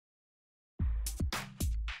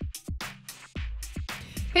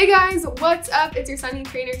Hey guys, what's up? It's your Sunny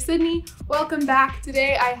trainer, Sydney. Welcome back.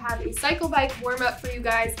 Today I have a cycle bike warm-up for you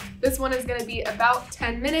guys. This one is gonna be about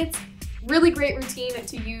 10 minutes. Really great routine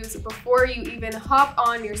to use before you even hop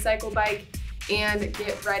on your cycle bike and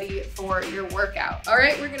get ready for your workout. All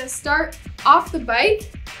right, we're gonna start off the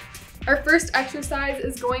bike. Our first exercise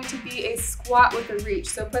is going to be a squat with a reach.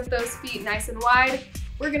 So put those feet nice and wide.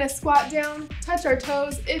 We're gonna squat down, touch our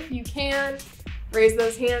toes if you can. Raise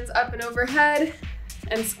those hands up and overhead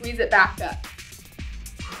and squeeze it back up.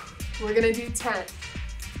 We're gonna do 10.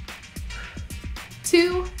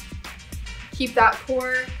 2, keep that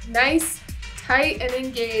core nice, tight, and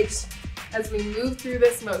engaged as we move through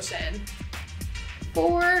this motion.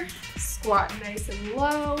 4, squat nice and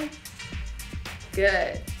low.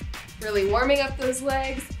 Good. Really warming up those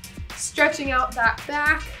legs, stretching out that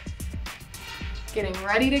back, getting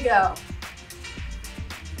ready to go.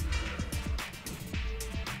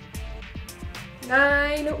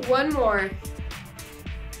 9, one more.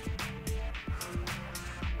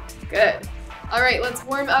 Good. All right, let's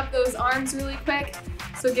warm up those arms really quick.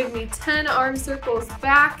 So give me 10 arm circles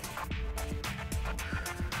back.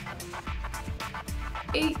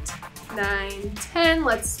 8, 9, 10.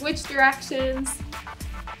 Let's switch directions.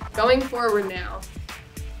 Going forward now.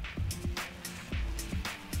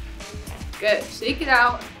 Good, shake it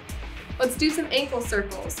out. Let's do some ankle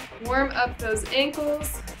circles. Warm up those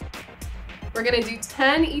ankles. We're gonna do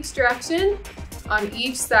 10 each direction on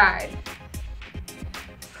each side.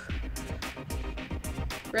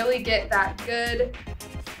 Really get that good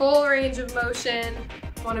full range of motion.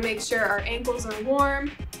 Wanna make sure our ankles are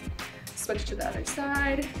warm. Switch to the other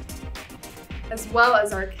side, as well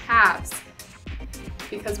as our calves,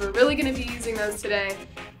 because we're really gonna be using those today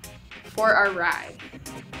for our ride.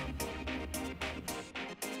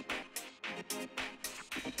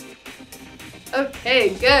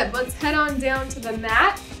 Okay, good. Let's head on down to the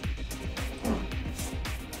mat.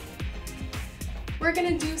 We're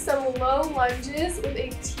gonna do some low lunges with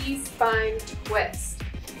a T-spine twist.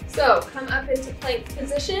 So come up into plank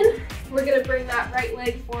position. We're gonna bring that right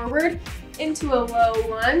leg forward into a low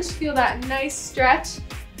lunge. Feel that nice stretch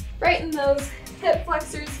right in those hip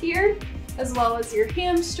flexors here, as well as your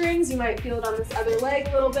hamstrings. You might feel it on this other leg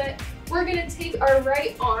a little bit. We're gonna take our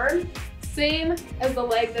right arm, same as the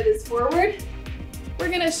leg that is forward. We're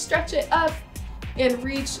gonna stretch it up and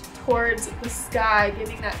reach towards the sky,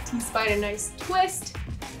 giving that T-spine a nice twist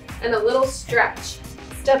and a little stretch.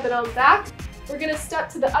 Step it on back. We're gonna step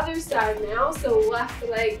to the other side now. So left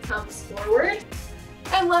leg comes forward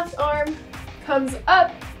and left arm comes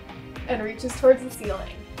up and reaches towards the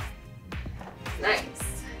ceiling.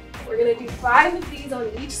 Nice. We're gonna do 5 of these on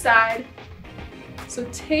each side. So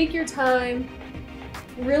take your time,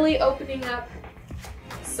 really opening up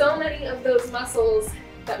so many of those muscles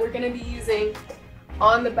that we're gonna be using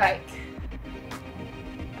on the bike.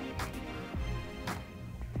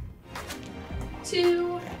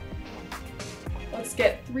 2, let's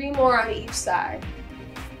get 3 more on each side.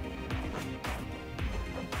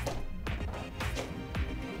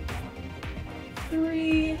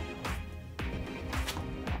 3,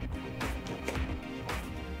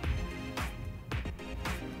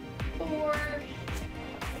 4,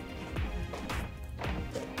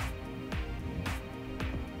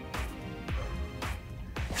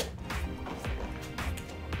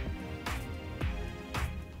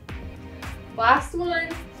 'Last one.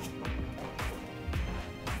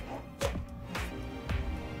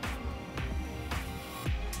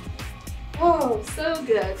 Oh, so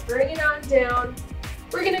good. Bring it on down.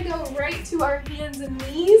 We're gonna go right to our hands and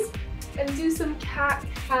knees and do some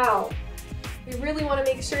cat-cow. We really wanna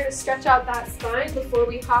make sure to stretch out that spine before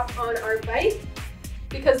we hop on our bike,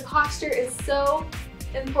 because posture is so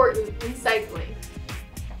important in cycling.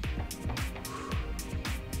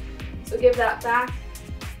 So give that back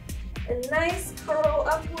a nice curl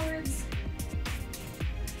upwards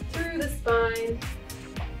through the spine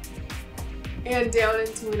and down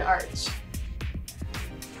into an arch.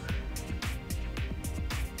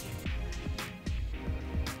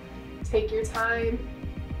 Take your time,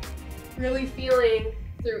 really feeling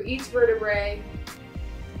through each vertebrae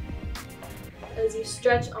as you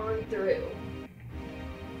stretch on through.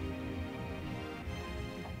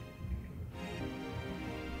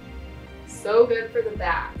 So good for the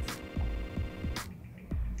back.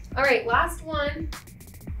 All right, last one.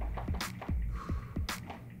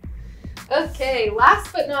 Okay,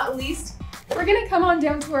 last but not least, we're gonna come on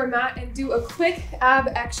down to our mat and do a quick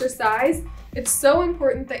ab exercise. It's so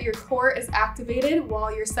important that your core is activated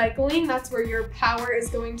while you're cycling. That's where your power is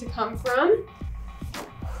going to come from.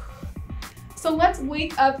 So let's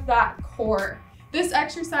wake up that core. This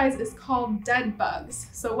exercise is called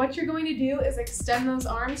Deadbugs. So what you're going to do is extend those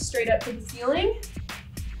arms straight up to the ceiling.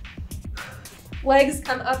 Legs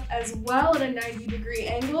come up as well at a 90-degree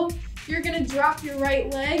angle. You're gonna drop your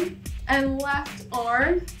right leg and left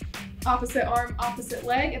arm, opposite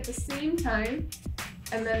leg at the same time,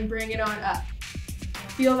 and then bring it on up.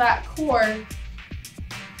 Feel that core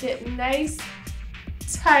get nice,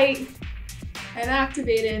 tight, and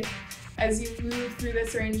activated as you move through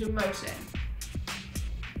this range of motion.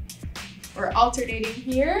 We're alternating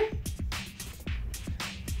here.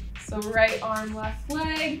 So right arm, left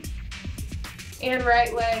leg, and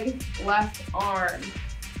right leg, left arm.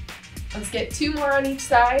 Let's get 2 more on each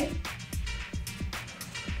side.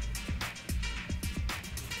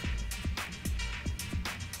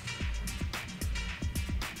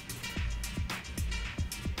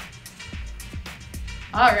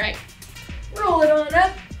 All right, roll it on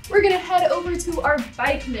up. We're gonna head over to our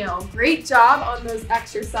bike now. Great job on those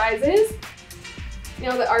exercises.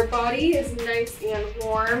 Now that our body is nice and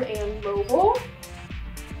warm and mobile,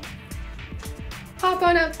 hop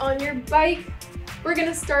on up on your bike. We're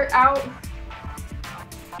gonna start out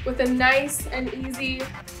with a nice and easy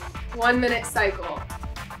 1-minute cycle.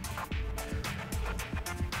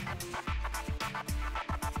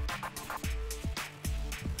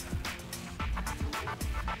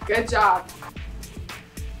 Good job.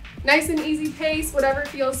 Nice and easy pace, whatever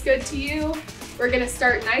feels good to you. We're gonna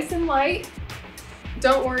start nice and light.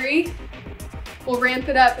 Don't worry, we'll ramp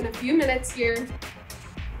it up in a few minutes here.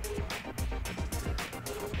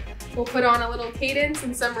 We'll put on a little cadence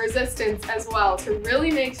and some resistance as well to really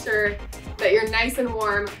make sure that you're nice and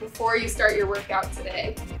warm before you start your workout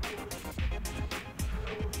today.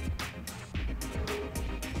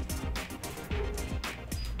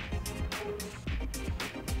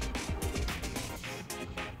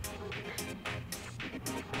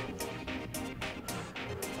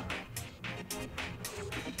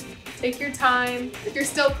 Take your time. If you're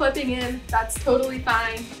still clipping in, that's totally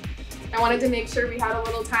fine. I wanted to make sure we had a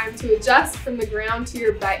little time to adjust from the ground to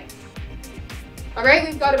your bike. All right,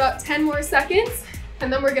 we've got about 10 more seconds,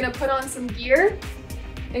 and then we're gonna put on some gear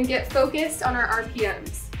and get focused on our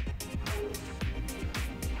RPMs.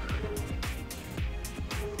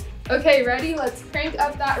 Okay, ready? Let's crank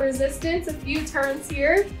up that resistance a few turns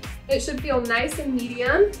here. It should feel nice and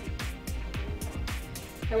medium.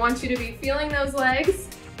 I want you to be feeling those legs.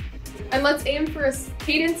 And let's aim for a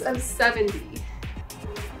cadence of 70.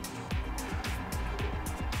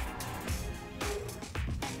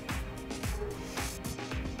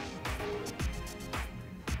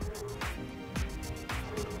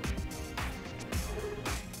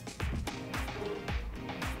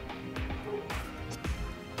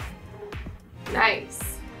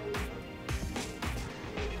 Nice.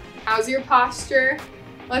 How's your posture?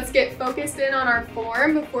 Let's get focused in on our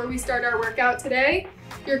form before we start our workout today.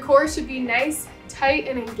 Your core should be nice, tight,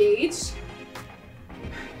 and engaged.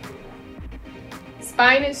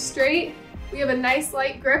 Spine is straight. We have a nice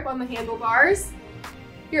light grip on the handlebars.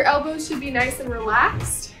 Your elbows should be nice and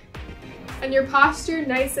relaxed. And your posture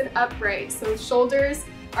nice and upright. So shoulders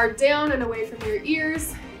are down and away from your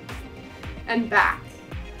ears and back.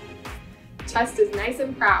 Chest is nice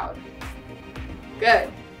and proud.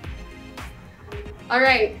 Good. All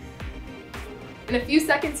right. In a few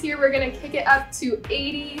seconds here, we're gonna kick it up to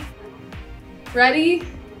 80. Ready?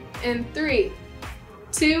 In 3,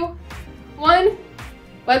 2, 1,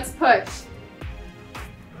 let's push.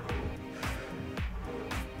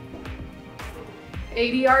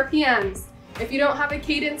 $80 RPMs. If you don't have a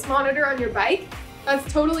cadence monitor on your bike,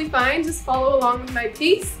 that's totally fine. Just follow along with my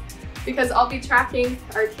pace because I'll be tracking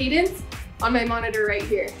our cadence on my monitor right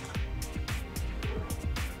here.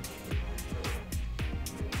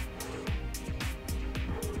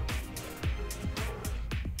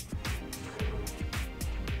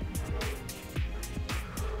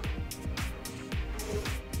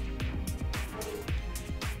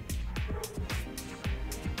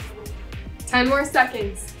 Ten more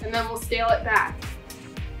seconds, and then we'll scale it back.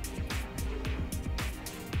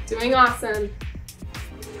 Doing awesome.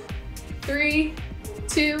 3,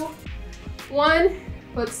 2, 1.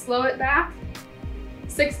 Let's slow it back.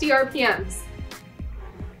 60 RPMs.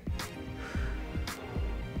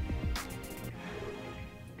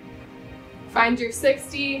 Find your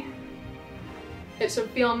 60. It should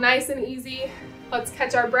feel nice and easy. Let's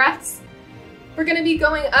catch our breaths. We're gonna be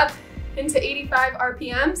going up into 85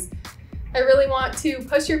 RPMs. I really want to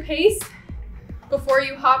push your pace before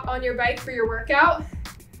you hop on your bike for your workout.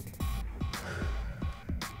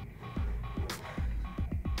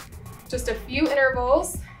 Just a few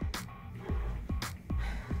intervals,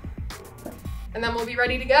 and then we'll be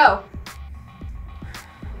ready to go.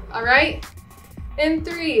 All right, in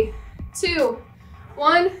 3, 2,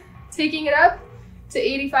 1, taking it up to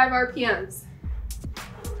 85 RPMs.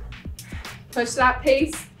 Push that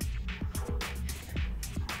pace.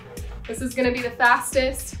 This is gonna be the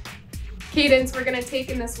fastest cadence we're gonna take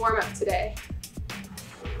in this warm-up today.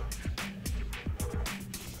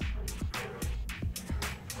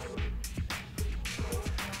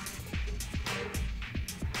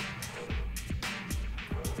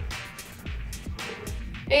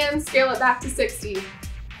 And scale it back to 60.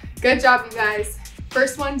 Good job, you guys.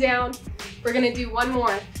 First one down. We're gonna do one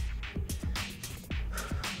more.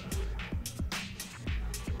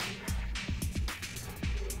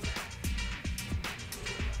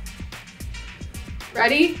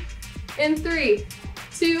 Ready? In 3,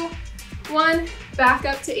 2, 1, back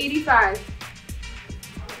up to 85.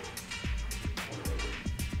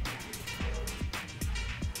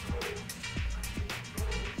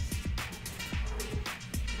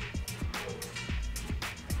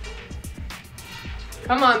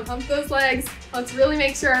 Come on, pump those legs. Let's really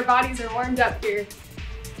make sure our bodies are warmed up here.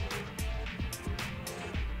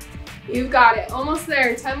 You've got it, almost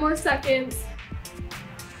there, 10 more seconds.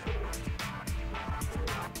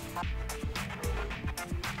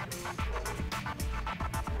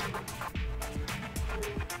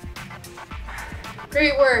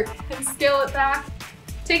 Great work, and scale it back.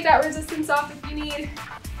 Take that resistance off if you need.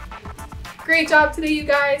 Great job today, you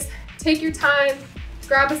guys. Take your time,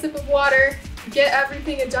 grab a sip of water, get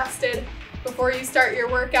everything adjusted before you start your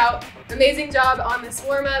workout. Amazing job on this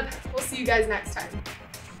warm-up. We'll see you guys next time.